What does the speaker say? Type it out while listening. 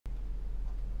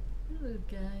Hello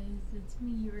guys, it's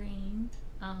me, Rain.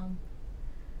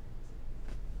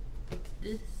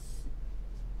 This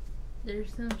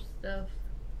there's some stuff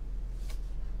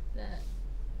that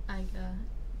I got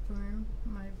for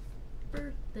my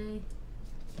birthday,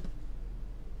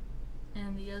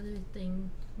 and the other thing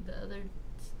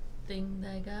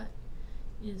that I got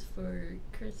is for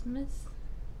Christmas.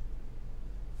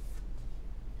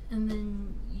 And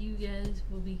then you guys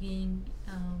will be getting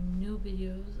new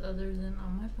videos other than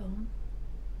on my phone.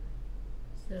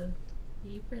 So,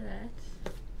 yay for that.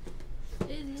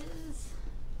 It is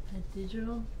a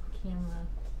digital camera,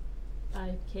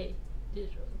 5K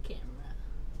digital camera.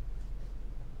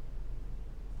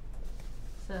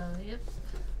 So, yep,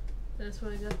 that's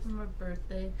what I got for my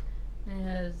birthday. And it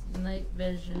has night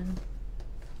vision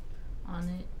on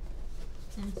it,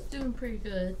 and it's doing pretty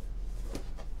good.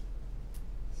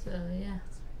 So yeah,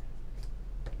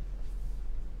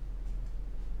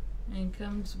 and it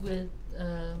comes with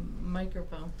a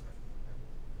microphone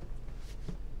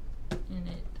in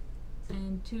it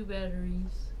and 2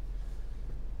 batteries.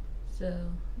 So,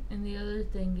 and the other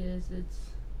thing is it's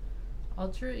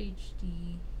Ultra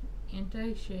HD,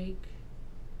 anti-shake,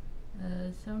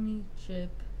 Sony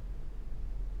chip,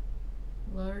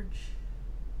 large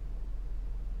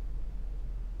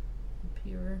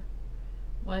pure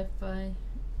Wi-Fi,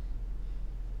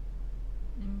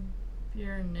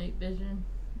 pure night vision,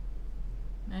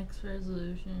 max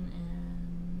resolution,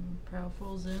 and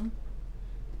powerful zoom,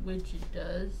 which it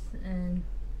does. And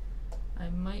I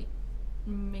might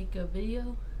make a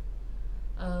video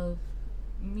of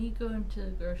me going to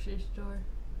the grocery store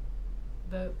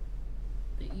about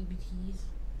the EBTs,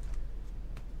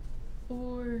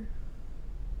 or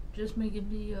just make a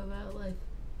video about life.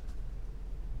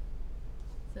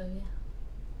 So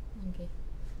yeah, okay,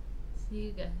 see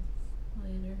you guys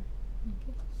later.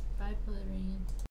 Okay, bye, Valerian.